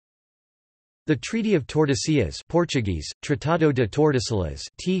The Treaty of Tordesillas Portuguese, Tratado de Tordesillas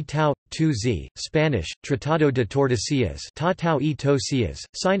T-Tau-2Z, Spanish, Tratado de Tordesillas Ta-Tau-e-Tocias,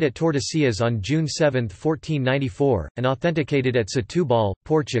 signed at Tordesillas on June 7, 1494, and authenticated at Setúbal,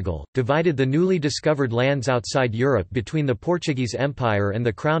 Portugal, divided the newly discovered lands outside Europe between the Portuguese Empire and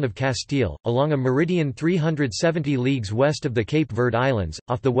the Crown of Castile, along a meridian 370 leagues west of the Cape Verde Islands,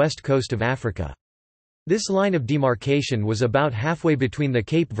 off the west coast of Africa. This line of demarcation was about halfway between the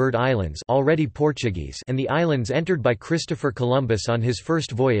Cape Verde Islands, already Portuguese, and the islands entered by Christopher Columbus on his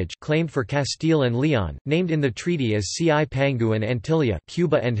first voyage, claimed for Castile and Leon, named in the treaty as Ci Pangu and Antilla,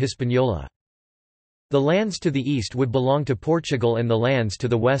 Cuba and Hispaniola. The lands to the east would belong to Portugal and the lands to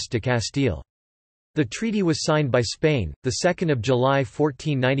the west to Castile. The treaty was signed by Spain, 2 July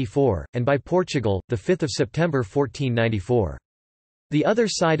 1494, and by Portugal, 5 September 1494. The other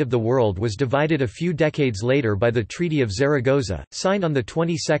side of the world was divided a few decades later by the Treaty of Zaragoza, signed on the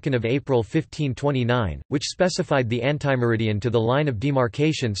 22nd of April 1529, which specified the antimeridian to the line of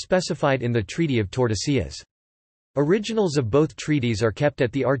demarcation specified in the Treaty of Tordesillas. Originals of both treaties are kept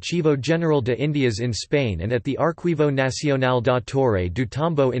at the Archivo General de Indias in Spain and at the Arquivo Nacional da Torre do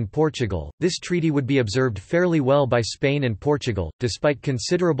Tombo in Portugal. This treaty would be observed fairly well by Spain and Portugal, despite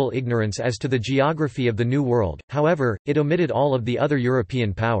considerable ignorance as to the geography of the New World. However, it omitted all of the other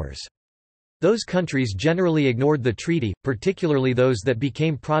European powers. Those countries generally ignored the treaty, particularly those that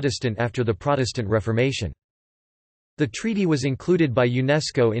became Protestant after the Protestant Reformation. The treaty was included by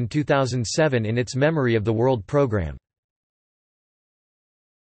UNESCO in 2007 in its Memory of the World program.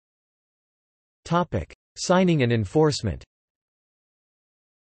 Signing and enforcement.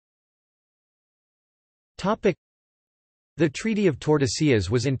 The Treaty of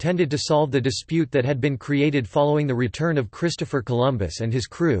Tordesillas was intended to solve the dispute that had been created following the return of Christopher Columbus and his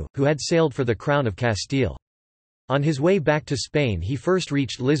crew, who had sailed for the Crown of Castile. On his way back to Spain he first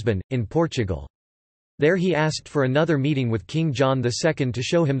reached Lisbon, in Portugal. There he asked for another meeting with King John II to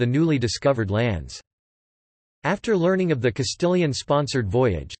show him the newly discovered lands. After learning of the Castilian-sponsored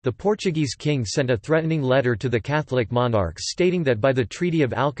voyage, the Portuguese king sent a threatening letter to the Catholic monarchs stating that by the Treaty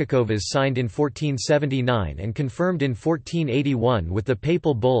of Alcacovas signed in 1479 and confirmed in 1481 with the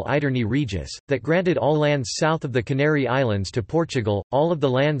papal bull Aeterni Regis, that granted all lands south of the Canary Islands to Portugal, all of the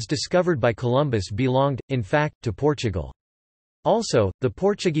lands discovered by Columbus belonged, in fact, to Portugal. Also, the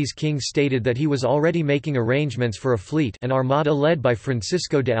Portuguese king stated that he was already making arrangements for a fleet, an armada led by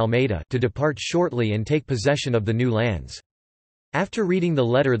Francisco de Almeida, to depart shortly and take possession of the new lands. After reading the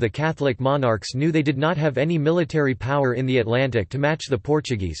letter, the Catholic monarchs knew they did not have any military power in the Atlantic to match the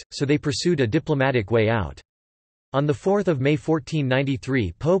Portuguese, so they pursued a diplomatic way out. On 4 May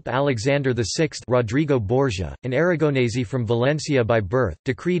 1493 Pope Alexander VI Rodrigo Borgia, an Aragonese from Valencia by birth,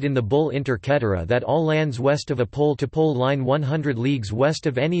 decreed in the bull Inter Caetera that all lands west of a pole-to-pole line 100 leagues west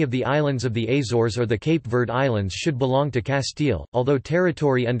of any of the islands of the Azores or the Cape Verde Islands should belong to Castile, although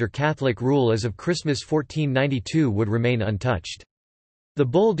territory under Catholic rule as of Christmas 1492 would remain untouched. The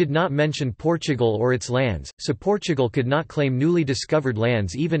bull did not mention Portugal or its lands, so Portugal could not claim newly discovered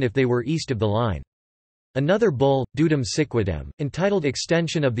lands even if they were east of the line. Another bull, Dudum Siquidem, entitled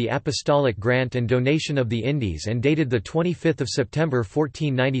Extension of the Apostolic Grant and Donation of the Indies and dated 25 September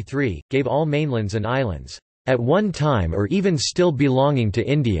 1493, gave all mainlands and islands, "at one time or even still belonging to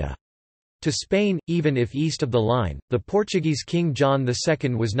India," to Spain, even if east of the line. The Portuguese King John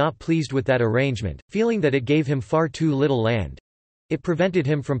II was not pleased with that arrangement, feeling that it gave him far too little land. It prevented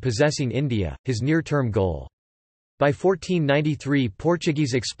him from possessing India, his near-term goal. By 1493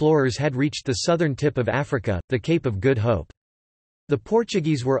 Portuguese explorers had reached the southern tip of Africa, the Cape of Good Hope. The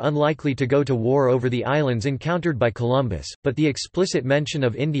Portuguese were unlikely to go to war over the islands encountered by Columbus, but the explicit mention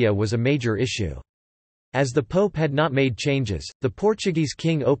of India was a major issue. As the Pope had not made changes, the Portuguese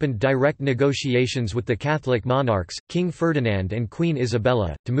king opened direct negotiations with the Catholic monarchs, King Ferdinand and Queen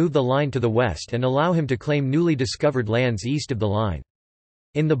Isabella, to move the line to the west and allow him to claim newly discovered lands east of the line.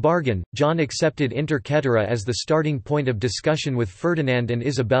 In the bargain, John accepted Inter Caetera as the starting point of discussion with Ferdinand and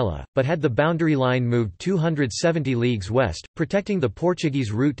Isabella, but had the boundary line moved 270 leagues west, protecting the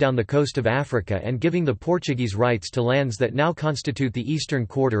Portuguese route down the coast of Africa and giving the Portuguese rights to lands that now constitute the eastern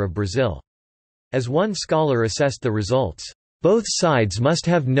quarter of Brazil. As one scholar assessed the results, "Both sides must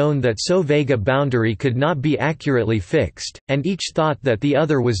have known that so vague a boundary could not be accurately fixed, and each thought that the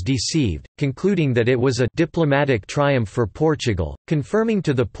other was deceived, concluding that it was a diplomatic triumph for Portugal, confirming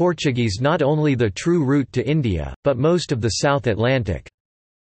to the Portuguese not only the true route to India, but most of the South Atlantic."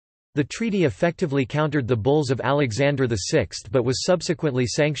 The treaty effectively countered the bulls of Alexander VI but was subsequently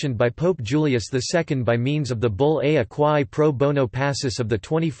sanctioned by Pope Julius II by means of the bull Ea Quae pro bono passus of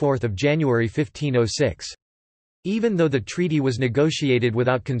 24 January 1506. Even though the treaty was negotiated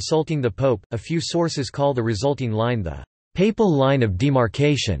without consulting the Pope, a few sources call the resulting line the «papal line of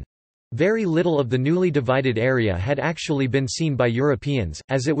demarcation». Very little of the newly divided area had actually been seen by Europeans,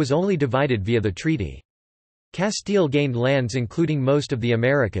 as it was only divided via the treaty. Castile gained lands including most of the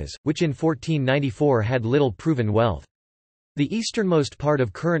Americas, which in 1494 had little proven wealth. The easternmost part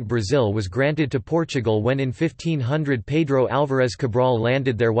of current Brazil was granted to Portugal when in 1500 Pedro Álvares Cabral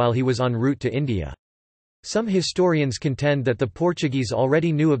landed there while he was en route to India. Some historians contend that the Portuguese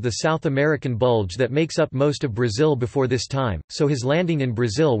already knew of the South American bulge that makes up most of Brazil before this time, so his landing in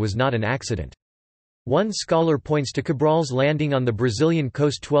Brazil was not an accident. One scholar points to Cabral's landing on the Brazilian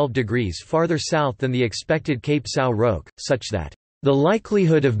coast 12 degrees farther south than the expected Cape São Roque, such that the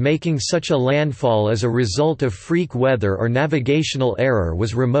likelihood of making such a landfall as a result of freak weather or navigational error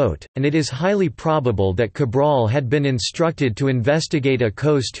was remote, and it is highly probable that Cabral had been instructed to investigate a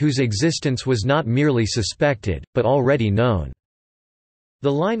coast whose existence was not merely suspected, but already known.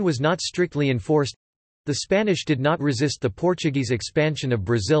 The line was not strictly enforced. The Spanish did not resist the Portuguese expansion of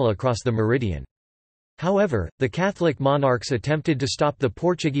Brazil across the meridian. However, the Catholic monarchs attempted to stop the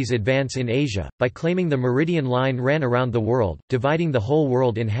Portuguese advance in Asia, by claiming the meridian line ran around the world, dividing the whole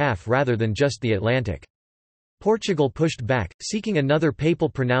world in half rather than just the Atlantic. Portugal pushed back, seeking another papal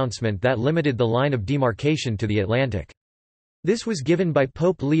pronouncement that limited the line of demarcation to the Atlantic. This was given by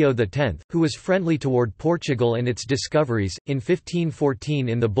Pope Leo X, who was friendly toward Portugal and its discoveries. In 1514,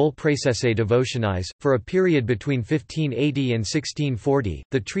 in the bull Praecesse Devotionis, for a period between 1580 and 1640,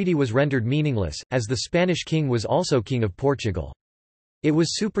 the treaty was rendered meaningless, as the Spanish king was also king of Portugal. It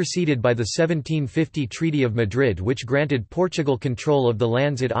was superseded by the 1750 Treaty of Madrid, which granted Portugal control of the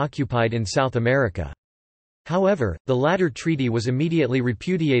lands it occupied in South America. However, the latter treaty was immediately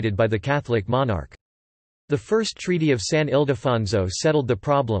repudiated by the Catholic monarch. The First Treaty of San Ildefonso settled the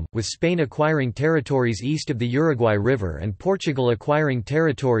problem, with Spain acquiring territories east of the Uruguay River and Portugal acquiring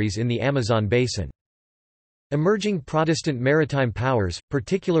territories in the Amazon basin. Emerging Protestant maritime powers,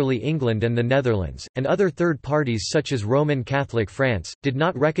 particularly England and the Netherlands, and other third parties such as Roman Catholic France, did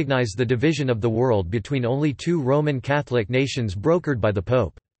not recognize the division of the world between only two Roman Catholic nations brokered by the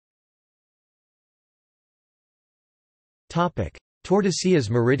Pope. Tordesillas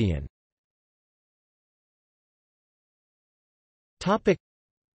meridian.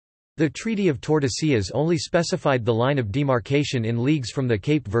 The Treaty of Tordesillas only specified the line of demarcation in leagues from the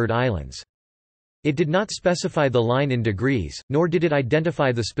Cape Verde Islands. It did not specify the line in degrees, nor did it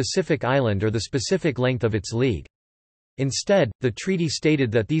identify the specific island or the specific length of its league. Instead, the treaty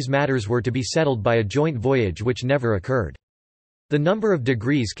stated that these matters were to be settled by a joint voyage which never occurred. The number of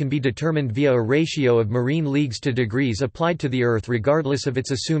degrees can be determined via a ratio of marine leagues to degrees applied to the Earth regardless of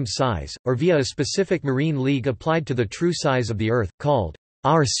its assumed size, or via a specific marine league applied to the true size of the Earth, called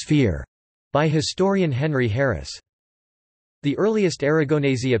our sphere, by historian Henry Harris. The earliest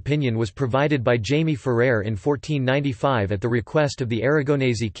Aragonese opinion was provided by Jaime Ferrer in 1495 at the request of the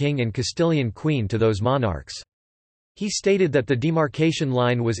Aragonese king and Castilian queen to those monarchs. He stated that the demarcation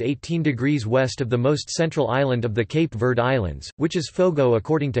line was 18 degrees west of the most central island of the Cape Verde Islands, which is Fogo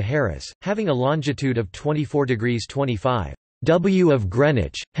according to Harris, having a longitude of 24 degrees 25 W of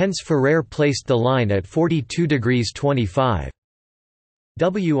Greenwich, hence Ferrer placed the line at 42 degrees 25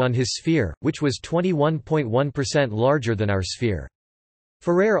 W on his sphere, which was 21.1% larger than our sphere.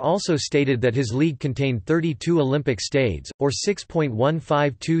 Ferrer also stated that his league contained 32 Olympic stades, or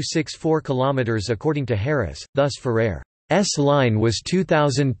 6.15264 km according to Harris, thus Ferrer's line was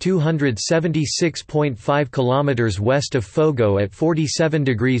 2,276.5 km west of Fogo at 47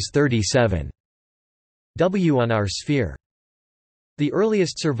 degrees 37 W on our sphere. The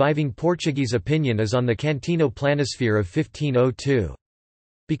earliest surviving Portuguese opinion is on the Cantino planisphere of 1502.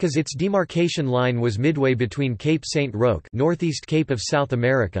 Because its demarcation line was midway between Cape Saint Roque, northeast Cape of South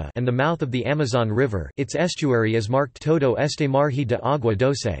America, and the mouth of the Amazon River, its estuary is marked Todo este margen de agua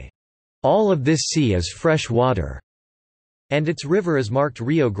doce. All of this sea is fresh water. And its river is marked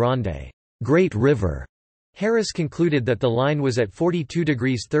Rio Grande, Great River. Harris concluded that the line was at 42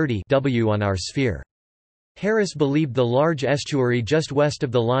 degrees 30 W on our sphere. Harris believed the large estuary just west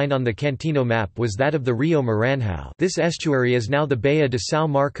of the line on the Cantino map was that of the Rio Maranhão. This estuary is now the Baía de São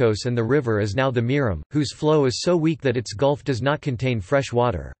Marcos and the river is now the Miram, whose flow is so weak that its gulf does not contain fresh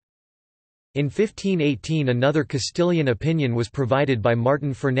water. In 1518 another Castilian opinion was provided by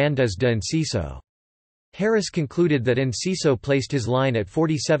Martin Fernández de Enciso. Harris concluded that Enciso placed his line at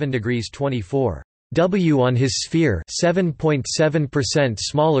 47 degrees 24 W on his sphere, 7.7%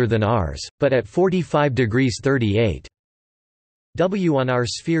 smaller than ours, but at 45 degrees 38 W on our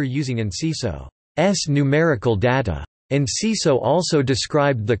sphere using Enciso's numerical data. Enciso also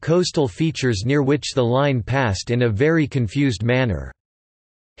described the coastal features near which the line passed in a very confused manner.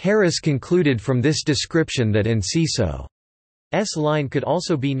 Harris concluded from this description that Enciso's line could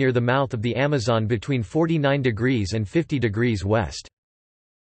also be near the mouth of the Amazon between 49 degrees and 50 degrees west.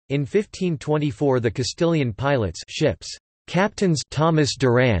 In 1524 the Castilian pilots ships Captains Thomas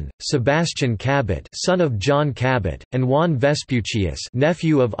Duran, Sebastian Cabot, son of John Cabot, and Juan Vespucius,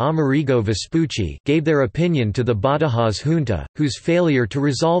 nephew of Amerigo Vespucci, gave their opinion to the Badajoz junta, whose failure to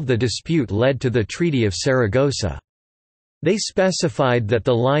resolve the dispute led to the Treaty of Saragossa. They specified that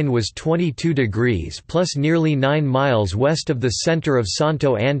the line was 22 degrees plus nearly 9 miles west of the center of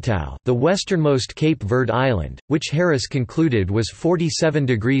Santo Antão, the westernmost Cape Verde island, which Harris concluded was 47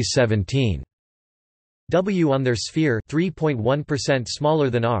 degrees 17. W on their sphere 3.1% smaller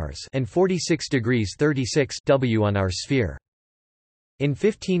than ours and 46 degrees 36 W on our sphere. In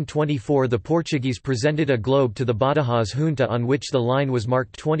 1524 the Portuguese presented a globe to the Badajoz junta on which the line was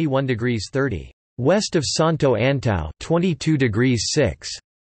marked 21 degrees 30 west of Santo Antão, 22 degrees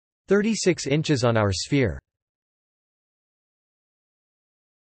 36 inches on our sphere.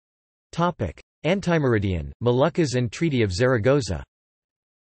 Antimeridian, Moluccas and Treaty of Zaragoza.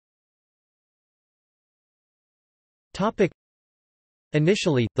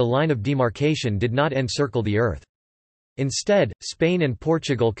 Initially, the line of demarcation did not encircle the Earth. Instead, Spain and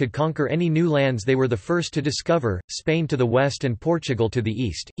Portugal could conquer any new lands they were the first to discover, Spain to the west and Portugal to the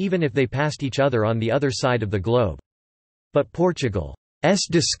east, even if they passed each other on the other side of the globe. But Portugal's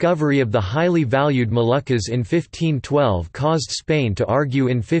discovery of the highly valued Moluccas in 1512 caused Spain to argue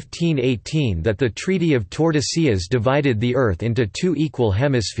in 1518 that the Treaty of Tordesillas divided the Earth into two equal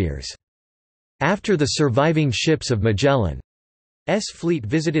hemispheres. After the surviving ships of Magellan's fleet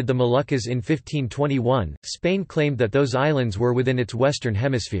visited the Moluccas in 1521, Spain claimed that those islands were within its western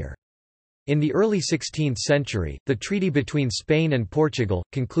hemisphere. In the early 16th century, the treaty between Spain and Portugal,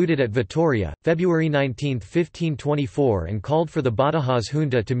 concluded at Vitoria, February 19, 1524 and called for the Badajoz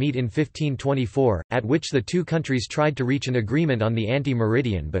junta to meet in 1524, at which the two countries tried to reach an agreement on the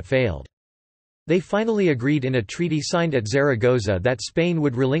anti-meridian but failed. They finally agreed in a treaty signed at Zaragoza that Spain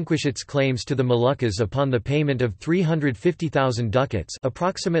would relinquish its claims to the Moluccas upon the payment of 350,000 ducats,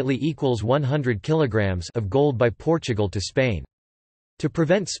 approximately equals 100 kilograms, of gold by Portugal to Spain. To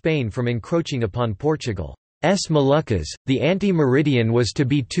prevent Spain from encroaching upon Portugal's Moluccas, the anti-meridian was to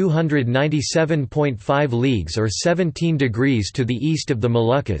be 297.5 leagues or 17 degrees to the east of the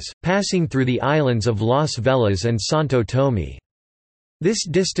Moluccas, passing through the islands of Las Velas and Santo Tomé. This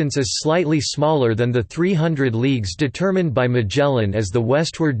distance is slightly smaller than the 300 leagues determined by Magellan as the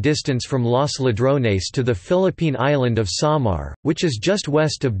westward distance from Los Ladrones to the Philippine island of Samar, which is just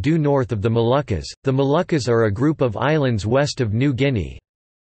west of due north of the Moluccas. The Moluccas are a group of islands west of New Guinea.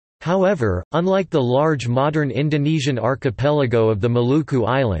 However, unlike the large modern Indonesian archipelago of the Maluku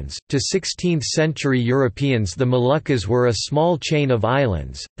Islands, to 16th-century Europeans the Moluccas were a small chain of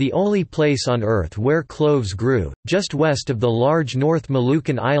islands, the only place on Earth where cloves grew, just west of the large North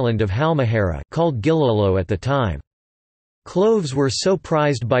Moluccan island of Halmahera called Gilolo at the time. Cloves were so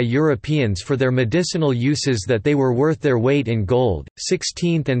prized by Europeans for their medicinal uses that they were worth their weight in gold.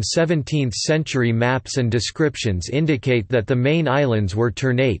 16th and 17th century maps and descriptions indicate that the main islands were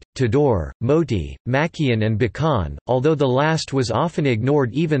Ternate, Tidore, Moti, Makian, and Bacan, although the last was often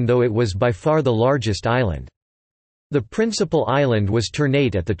ignored even though it was by far the largest island. The principal island was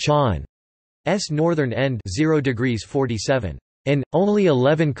Ternate at the Chaon's northern end 0 degrees 47. Only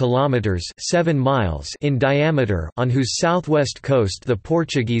 11 kilometers (7 miles) in diameter, on whose southwest coast the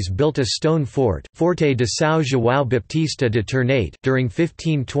Portuguese built a stone fort, Forte de São João Baptista de Ternate, during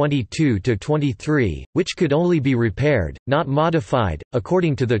 1522–23, which could only be repaired, not modified,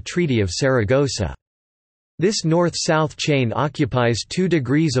 according to the Treaty of Saragossa. This north-south chain occupies 2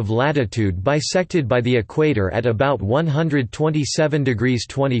 degrees of latitude bisected by the equator at about 127 degrees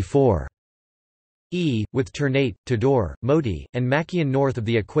 24. With Ternate, Tidore, Moti, and Makian north of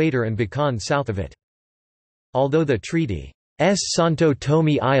the equator and Bacan south of it. Although the treaty's Santo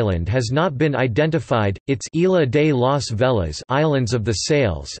Tomé Island has not been identified, its Isla de las Velas Islands of the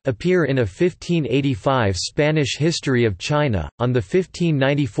Sails appear in a 1585 Spanish History of China, on the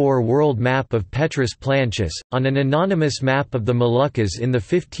 1594 World Map of Petrus Plancius, on an anonymous map of the Moluccas in the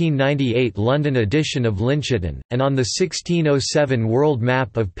 1598 London edition of Linschoten, and on the 1607 World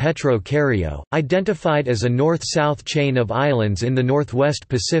Map of Petro Carrio, identified as a north-south chain of islands in the northwest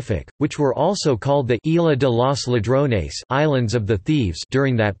Pacific, which were also called the Isla de los Ladrones Islands of the Thieves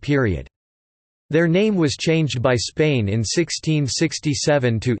during that period. Their name was changed by Spain in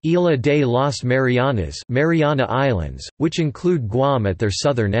 1667 to Isla de las Marianas Mariana Islands, which include Guam at their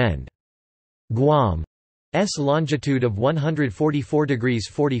southern end. Guam longitude of 144 degrees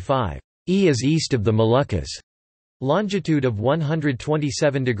 45. E is east of the Moluccas. Longitude of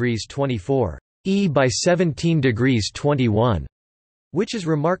 127 degrees 24. E by 17 degrees 21, which is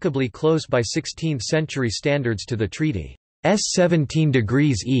remarkably close by 16th-century standards to the treaty's 17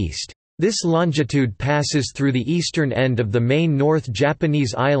 degrees east. This longitude passes through the eastern end of the main North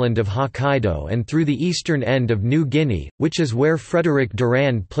Japanese island of Hokkaido and through the eastern end of New Guinea, which is where Frederick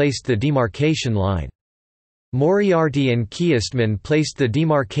Durand placed the demarcation line. Moriarty and Kiestman placed the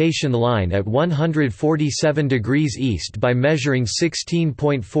demarcation line at 147 degrees east by measuring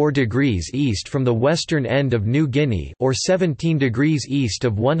 16.4 degrees east from the western end of New Guinea, or 17 degrees east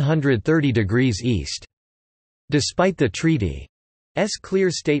of 130 degrees east. Despite the treaty's clear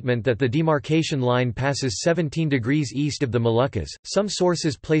statement that the demarcation line passes 17 degrees east of the Moluccas, some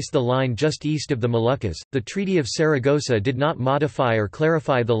sources place the line just east of the Moluccas. The Treaty of Saragossa did not modify or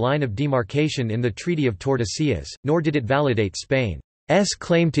clarify the line of demarcation in the Treaty of Tordesillas, nor did it validate Spain's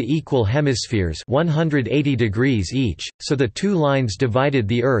claim to equal hemispheres 180 degrees each, so the two lines divided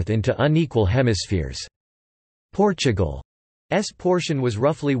the Earth into unequal hemispheres. Portugal portion was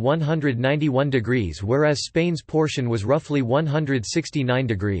roughly 191 degrees whereas Spain's portion was roughly 169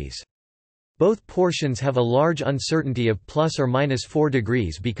 degrees. Both portions have a large uncertainty of plus or minus 4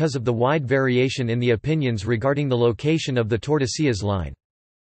 degrees because of the wide variation in the opinions regarding the location of the Tordesillas line.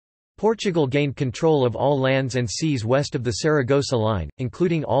 Portugal gained control of all lands and seas west of the Saragossa line,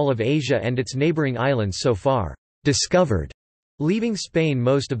 including all of Asia and its neighbouring islands so far discovered, leaving Spain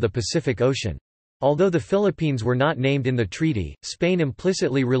most of the Pacific Ocean. Although the Philippines were not named in the treaty, Spain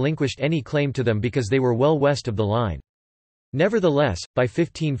implicitly relinquished any claim to them because they were well west of the line. Nevertheless, by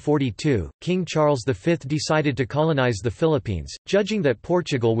 1542, King Charles V decided to colonize the Philippines, judging that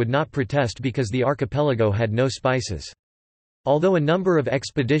Portugal would not protest because the archipelago had no spices. Although a number of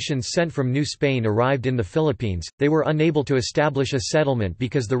expeditions sent from New Spain arrived in the Philippines, they were unable to establish a settlement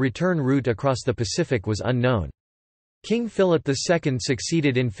because the return route across the Pacific was unknown. King Philip II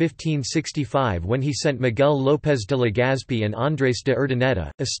succeeded in 1565 when he sent Miguel López de Legazpi and Andrés de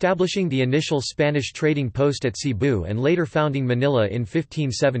Urdaneta, establishing the initial Spanish trading post at Cebu and later founding Manila in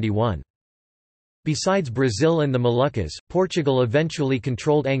 1571. Besides Brazil and the Moluccas, Portugal eventually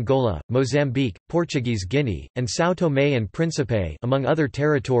controlled Angola, Mozambique, Portuguese Guinea, and São Tomé and Príncipe, among other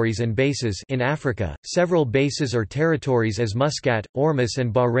territories and bases in Africa. Several bases or territories as Muscat, Ormus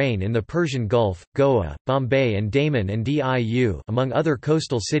and Bahrain in the Persian Gulf, Goa, Bombay and Daman and Diu, among other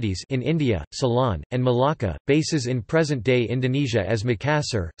coastal cities in India, Ceylon, and Malacca. Bases in present-day Indonesia as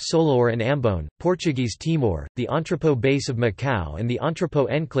Makassar, Solor and Ambon, Portuguese Timor, the Entrepot base of Macau and the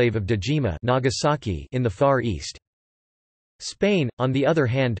Entrepot enclave of Dejima, Nagasaki in the Far East. Spain, on the other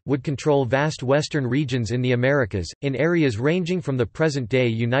hand, would control vast western regions in the Americas, in areas ranging from the present-day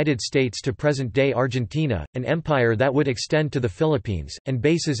United States to present-day Argentina, an empire that would extend to the Philippines, and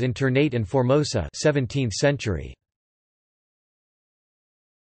bases in Ternate and Formosa 17th century.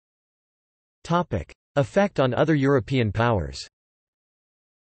 Effect on other European powers.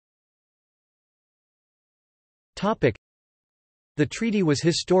 The treaty was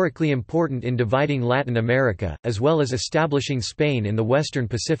historically important in dividing Latin America, as well as establishing Spain in the western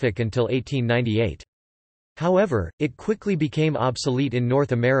Pacific until 1898. However, it quickly became obsolete in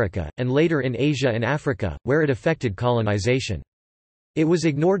North America, and later in Asia and Africa, where it affected colonization. It was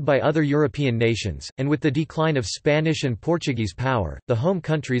ignored by other European nations, and with the decline of Spanish and Portuguese power, the home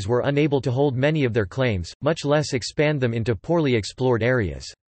countries were unable to hold many of their claims, much less expand them into poorly explored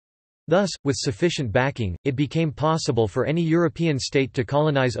areas. Thus, with sufficient backing, it became possible for any European state to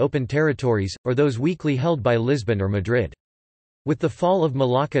colonize open territories, or those weakly held by Lisbon or Madrid. With the fall of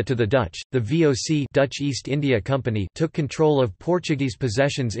Malacca to the Dutch, the VOC Dutch East India Company took control of Portuguese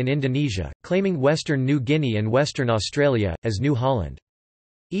possessions in Indonesia, claiming Western New Guinea and Western Australia, as New Holland.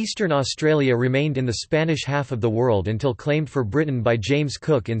 Eastern Australia remained in the Spanish half of the world until claimed for Britain by James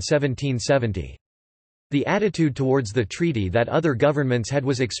Cook in 1770. The attitude towards the treaty that other governments had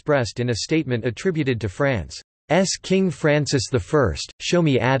was expressed in a statement attributed to France's King Francis I, "Show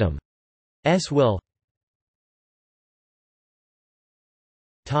me Adam's will."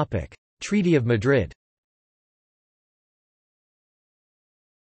 Treaty of Madrid.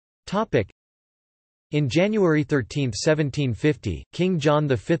 In January 13, 1750, King John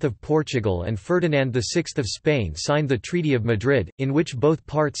V of Portugal and Ferdinand VI of Spain signed the Treaty of Madrid, in which both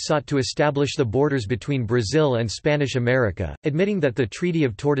parts sought to establish the borders between Brazil and Spanish America, admitting that the Treaty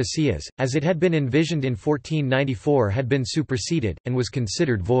of Tordesillas, as it had been envisioned in 1494, had been superseded, and was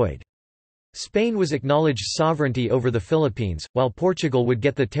considered void. Spain was acknowledged sovereignty over the Philippines, while Portugal would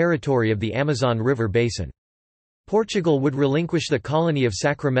get the territory of the Amazon River basin. Portugal would relinquish the colony of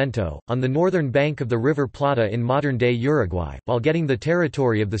Sacramento, on the northern bank of the River Plata in modern-day Uruguay, while getting the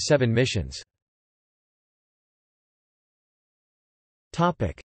territory of the Seven Missions.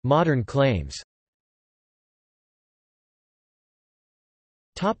 Modern claims.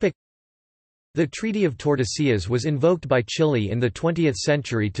 The Treaty of Tordesillas was invoked by Chile in the 20th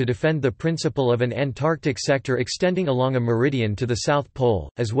century to defend the principle of an Antarctic sector extending along a meridian to the South Pole,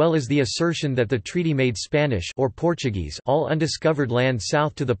 as well as the assertion that the treaty made Spanish or Portuguese all undiscovered land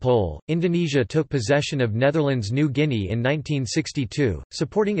south to the pole. Indonesia took possession of Netherlands New Guinea in 1962,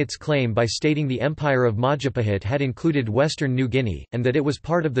 supporting its claim by stating the Empire of Majapahit had included western New Guinea, and that it was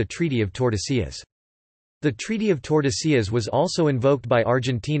part of the Treaty of Tordesillas. The Treaty of Tordesillas was also invoked by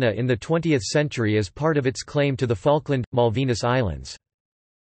Argentina in the 20th century as part of its claim to the Falkland, Malvinas Islands.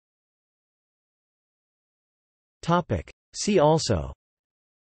 See also: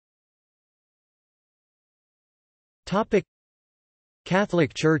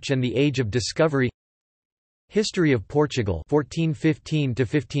 Catholic Church and the Age of Discovery, History of Portugal 1415 to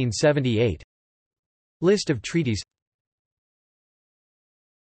 1578, List of treaties.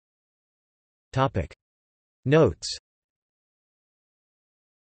 Notes.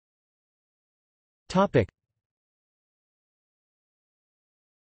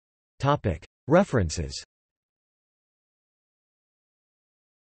 References.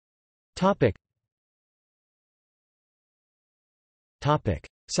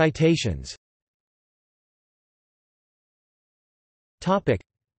 Citations.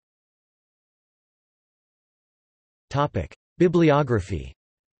 Bibliography.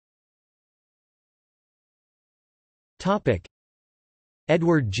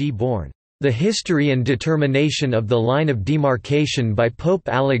 Edward G. Bourne. The History and Determination of the Line of Demarcation by Pope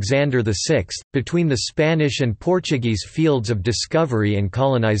Alexander VI, between the Spanish and Portuguese Fields of Discovery and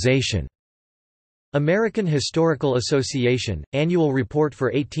Colonization. American Historical Association, Annual Report for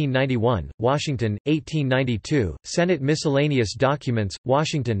 1891, Washington, 1892, Senate Miscellaneous Documents,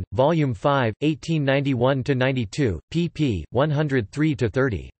 Washington, Volume 5, 1891–92, pp.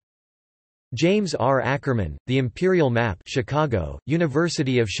 103–30. James R. Ackerman, The Imperial Map, Chicago,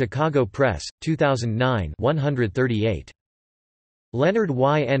 University of Chicago Press, 2009, 138. Leonard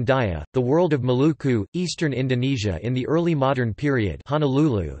Y. Andaya, The World of Maluku, Eastern Indonesia in the Early Modern Period,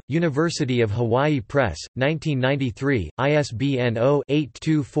 Honolulu, University of Hawaii Press, 1993, ISBN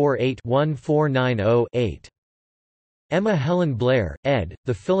 0-8248-1490-8. Emma Helen Blair, ed.,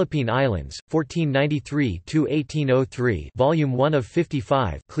 The Philippine Islands, 1493–1803 Volume 1 of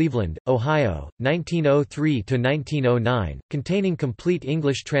 55 Cleveland, Ohio, 1903–1909, containing complete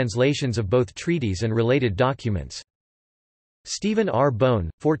English translations of both treaties and related documents. Stephen R. Bone,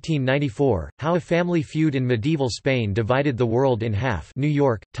 1494, How a Family Feud in Medieval Spain Divided the World in Half New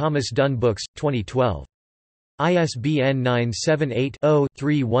York, Thomas Dunn Books, 2012. ISBN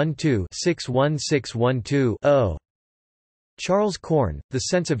 978-0-312-61612-0. Charles Corn, The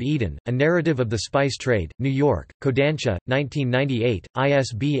Sense of Eden, A Narrative of the Spice Trade, New York, Kodansha, 1998,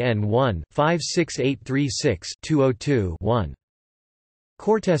 ISBN 1-56836-202-1.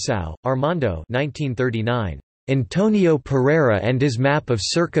 Cortesao, Armando 1939. Antonio Pereira and His Map of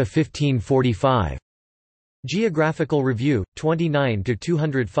circa 1545. Geographical Review,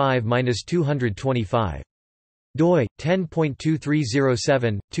 29–205–225. doi,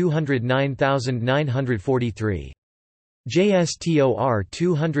 10.2307, 209943. JSTOR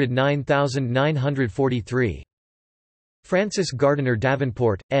 209943. Francis Gardiner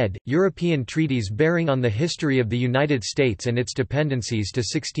Davenport, ed., European Treaties Bearing on the History of the United States and Its Dependencies to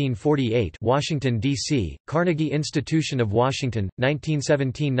 1648 Washington, D.C., Carnegie Institution of Washington,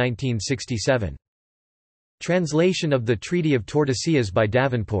 1917–1967. Translation of the Treaty of Tordesillas by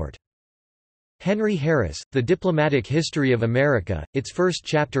Davenport. Henry Harris, The Diplomatic History of America, its first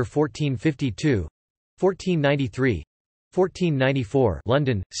chapter 1452 1493 1494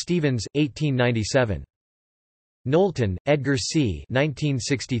 London, Stevens, 1897. Knowlton, Edgar C.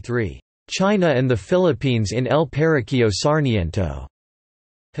 1963. China and the Philippines in El Paraquillo Sarniento.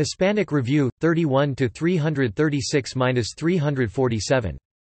 Hispanic Review, 31–336–347.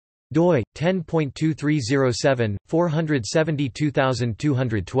 doi, 10.2307,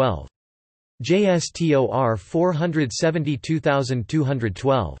 472212. JSTOR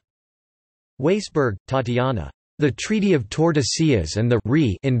 472212. Weisberg, Tatiana. The Treaty of Tordesillas and the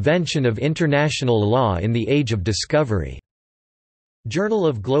Re-invention of International Law in the Age of Discovery. Journal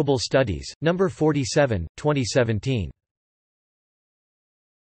of Global Studies, No. 47, 2017.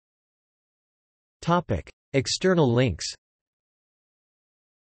 External links.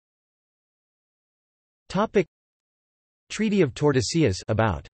 Treaty of Tordesillas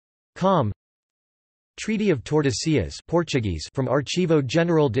about. Com Treaty of Tordesillas Portuguese from Archivo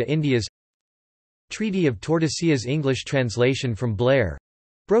General de Indias. Treaty of Tordesillas English translation from Blair.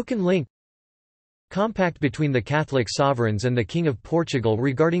 Broken link. Compact between the Catholic sovereigns and the King of Portugal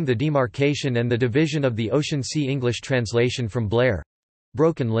regarding the demarcation and the division of the Ocean Sea English translation from Blair.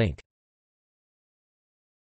 Broken link.